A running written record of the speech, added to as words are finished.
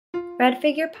Red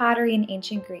figure pottery in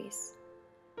ancient Greece.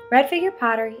 Red figure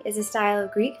pottery is a style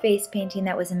of Greek vase painting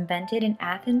that was invented in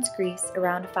Athens, Greece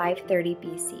around 530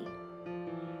 BC.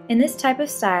 In this type of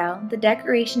style, the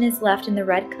decoration is left in the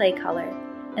red clay color,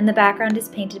 and the background is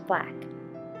painted black.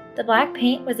 The black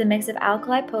paint was a mix of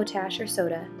alkali potash or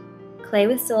soda, clay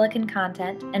with silicon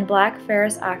content, and black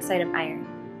ferrous oxide of iron.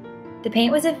 The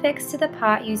paint was affixed to the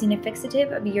pot using a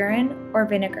fixative of urine or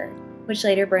vinegar, which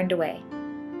later burned away.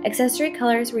 Accessory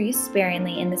colors were used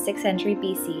sparingly in the 6th century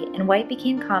BC, and white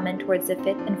became common towards the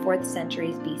 5th and 4th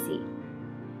centuries BC.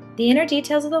 The inner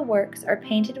details of the works are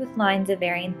painted with lines of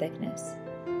varying thickness.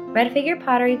 Red figure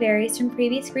pottery varies from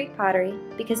previous Greek pottery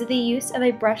because of the use of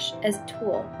a brush as a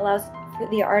tool allows for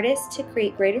the artist to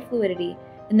create greater fluidity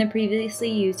than the previously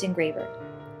used engraver.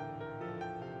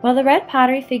 While the red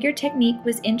pottery figure technique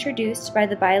was introduced by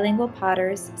the bilingual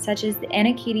potters such as the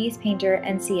Anakides painter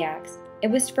and Hsieh, it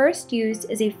was first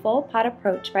used as a full pot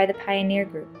approach by the pioneer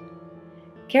group.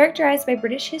 Characterized by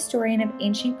British historian of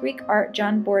ancient Greek art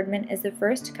John Boardman as the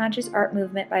first conscious art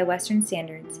movement by Western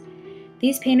standards,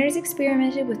 these painters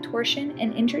experimented with torsion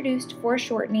and introduced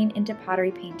foreshortening into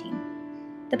pottery painting.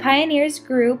 The pioneers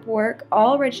group work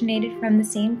all originated from the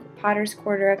same potter's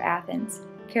quarter of Athens,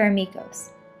 Keramikos.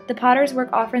 The potters' work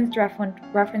often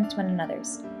referenced one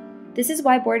another's. This is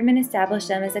why Boardman established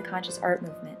them as a conscious art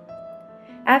movement.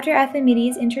 After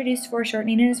Archimedes introduced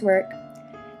foreshortening in his work,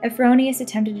 Aphronius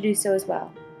attempted to do so as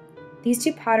well. These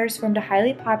two potters formed a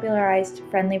highly popularized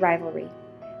friendly rivalry.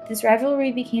 This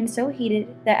rivalry became so heated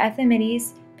that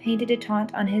Archimedes painted a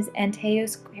taunt on his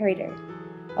Antaeus crater,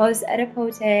 Os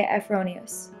Edipote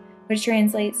Aphronius, which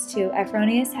translates to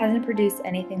Aphronius hasn't produced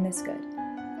anything this good.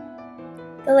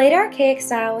 The late Archaic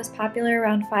style was popular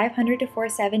around 500 to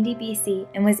 470 BC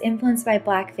and was influenced by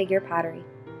black figure pottery.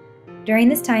 During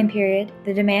this time period,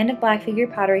 the demand of black figure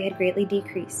pottery had greatly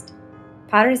decreased.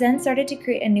 Potters then started to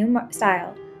create a new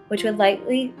style, which would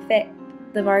likely fit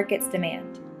the market's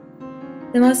demand.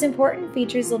 The most important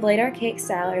features of late Archaic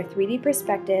style are 3D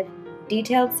perspective,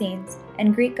 detailed scenes,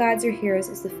 and Greek gods or heroes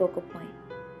as the focal point.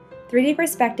 3D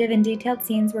perspective and detailed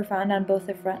scenes were found on both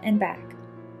the front and back.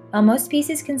 While most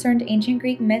pieces concerned ancient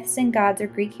Greek myths and gods or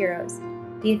Greek heroes,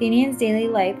 the Athenians' daily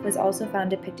life was also found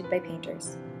depicted by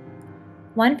painters.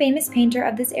 One famous painter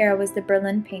of this era was the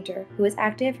Berlin painter, who was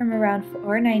active from around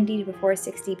 490 to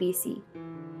 460 BC.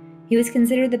 He was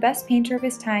considered the best painter of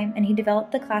his time, and he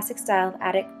developed the classic style of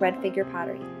Attic red figure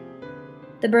pottery.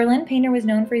 The Berlin painter was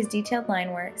known for his detailed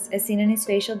line works, as seen in his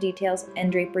facial details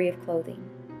and drapery of clothing.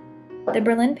 The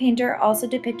Berlin painter also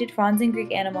depicted fawns and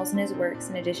Greek animals in his works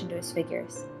in addition to his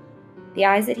figures. The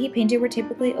eyes that he painted were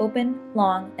typically open,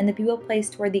 long, and the pupil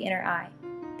placed toward the inner eye.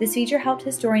 This feature helped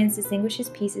historians distinguish his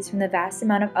pieces from the vast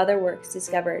amount of other works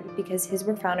discovered because his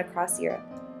were found across Europe,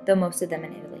 though most of them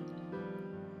in Italy.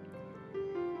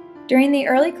 During the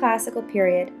early classical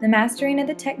period, the mastering of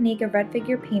the technique of red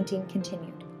figure painting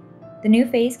continued. The new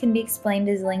phase can be explained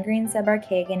as lingering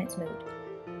subarchaic in its mood.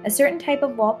 A certain type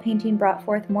of wall painting brought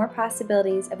forth more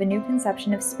possibilities of a new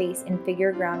conception of space in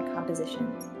figure-ground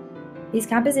compositions. These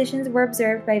compositions were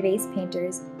observed by vase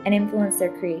painters and influenced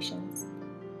their creations.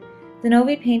 The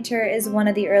Novi painter is one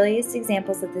of the earliest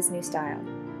examples of this new style.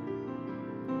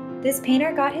 This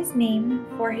painter got his name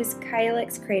for his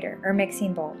calyx crater, or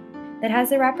mixing bowl, that has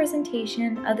the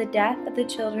representation of the death of the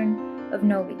children of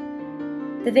Novi.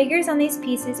 The figures on these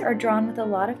pieces are drawn with a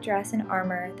lot of dress and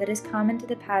armor that is common to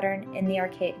the pattern in the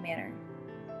archaic manner.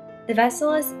 The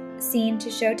vessel is seen to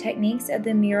show techniques of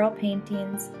the mural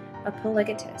paintings of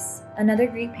Polygetus, another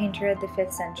Greek painter of the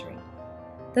 5th century.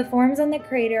 The forms on the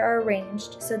crater are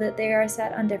arranged so that they are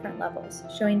set on different levels,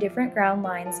 showing different ground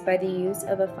lines by the use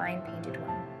of a fine painted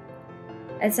one.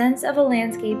 A sense of a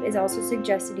landscape is also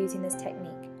suggested using this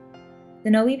technique.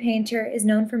 The Novi painter is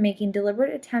known for making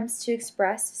deliberate attempts to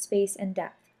express space and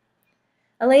depth.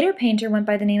 A later painter went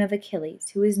by the name of Achilles,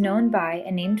 who is known by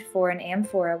and named for an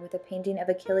amphora with a painting of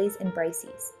Achilles and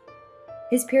Briseis.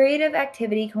 His period of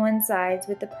activity coincides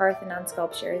with the Parthenon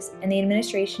sculptures and the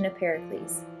administration of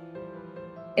Pericles.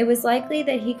 It was likely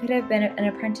that he could have been an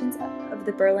apprentice of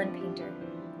the Berlin painter.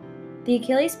 The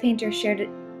Achilles painter shared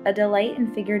a delight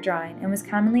in figure drawing and was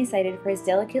commonly cited for his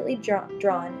delicately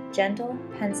drawn, gentle,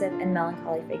 pensive, and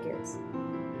melancholy figures.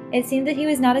 It seemed that he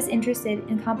was not as interested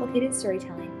in complicated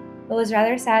storytelling, but was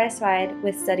rather satisfied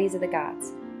with studies of the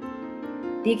gods.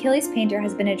 The Achilles painter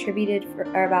has been attributed for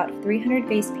about 300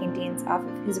 vase paintings off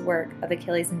of his work of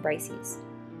Achilles and Briseis.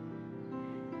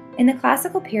 In the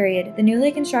classical period, the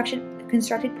newly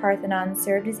constructed Parthenon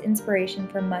served as inspiration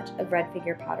for much of red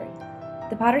figure pottery.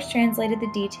 The potters translated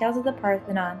the details of the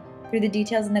Parthenon through the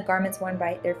details in the garments worn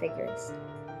by their figures.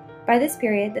 By this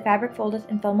period, the fabric folded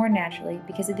and fell more naturally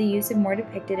because of the use of more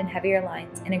depicted and heavier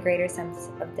lines and a greater sense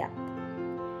of depth.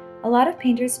 A lot of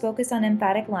painters focused on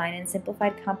emphatic line and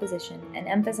simplified composition and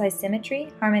emphasized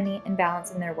symmetry, harmony, and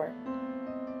balance in their work.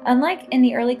 Unlike in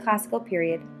the early classical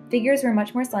period, figures were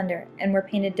much more slender and were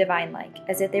painted divine-like,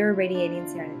 as if they were radiating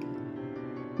serenity.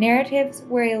 Narratives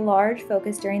were a large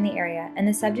focus during the era, and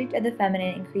the subject of the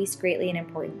feminine increased greatly in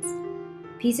importance.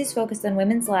 Pieces focused on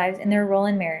women's lives and their role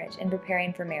in marriage and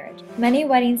preparing for marriage. Many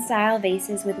wedding-style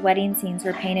vases with wedding scenes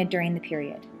were painted during the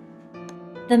period.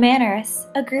 The Mannerists,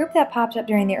 a group that popped up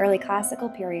during the early classical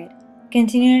period,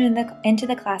 continued into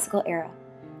the classical era.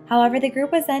 However, the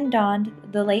group was then donned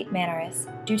the late Mannerists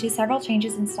due to several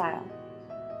changes in style.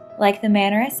 Like the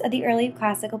Mannerists of the early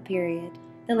classical period,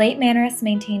 the late Mannerists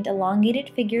maintained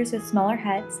elongated figures with smaller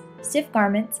heads, stiff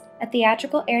garments, a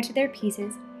theatrical air to their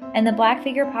pieces, and the black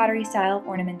figure pottery style of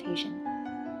ornamentation.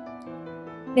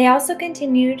 They also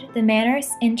continued the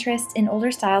Mannerists' interest in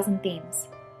older styles and themes.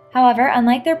 However,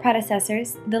 unlike their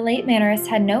predecessors, the late Mannerists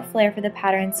had no flair for the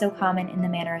patterns so common in the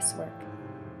Mannerists' work.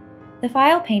 The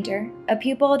file painter, a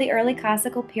pupil of the early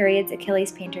classical period's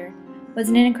Achilles painter, was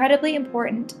an incredibly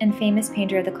important and famous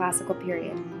painter of the classical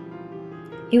period.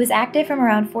 He was active from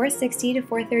around 460 to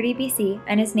 430 BC,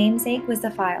 and his namesake was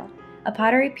the file, a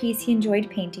pottery piece he enjoyed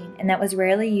painting and that was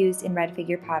rarely used in red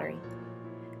figure pottery.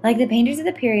 Like the painters of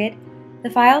the period, the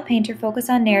file painter focused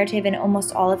on narrative in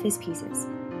almost all of his pieces.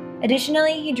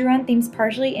 Additionally, he drew on themes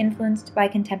partially influenced by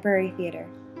contemporary theater.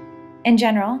 In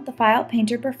general, the file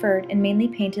painter preferred and mainly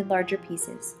painted larger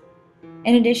pieces.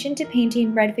 In addition to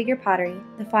painting red figure pottery,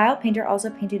 the file painter also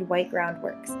painted white ground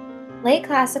works. Late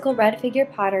classical red figure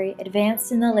pottery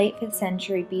advanced in the late 5th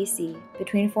century BC,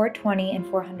 between 420 and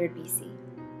 400 BC.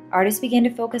 Artists began to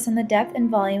focus on the depth and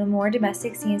volume of more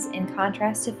domestic scenes in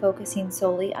contrast to focusing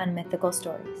solely on mythical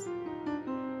stories.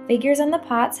 Figures on the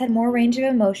pots had more range of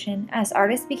emotion as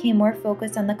artists became more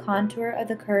focused on the contour of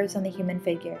the curves on the human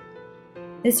figure.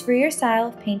 This freer style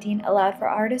of painting allowed for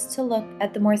artists to look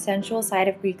at the more sensual side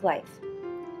of Greek life.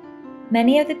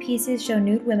 Many of the pieces show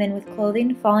nude women with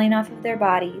clothing falling off of their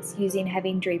bodies using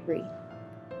heavy drapery.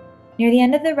 Near the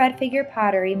end of the red figure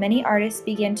pottery, many artists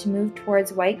began to move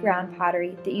towards white ground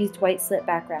pottery that used white slit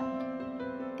background.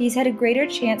 These had a greater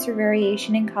chance for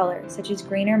variation in color, such as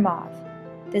green or mauve.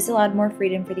 This allowed more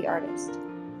freedom for the artist.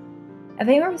 A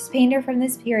famous painter from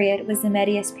this period was the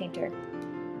Medius painter.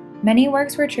 Many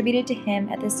works were attributed to him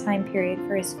at this time period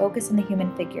for his focus on the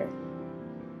human figure.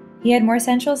 He had more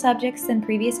sensual subjects than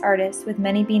previous artists, with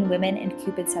many being women and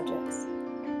Cupid subjects.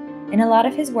 In a lot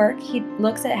of his work, he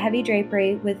looks at heavy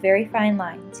drapery with very fine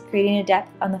lines, creating a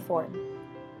depth on the form.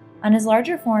 On his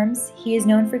larger forms, he is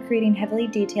known for creating heavily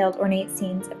detailed ornate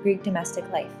scenes of Greek domestic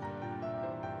life.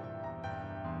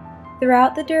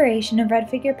 Throughout the duration of red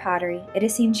figure pottery, it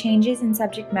has seen changes in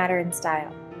subject matter and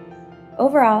style.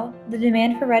 Overall, the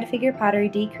demand for red figure pottery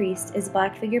decreased as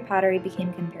black figure pottery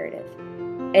became comparative.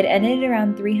 It ended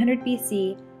around 300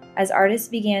 BC as artists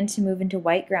began to move into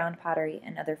white ground pottery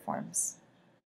and other forms.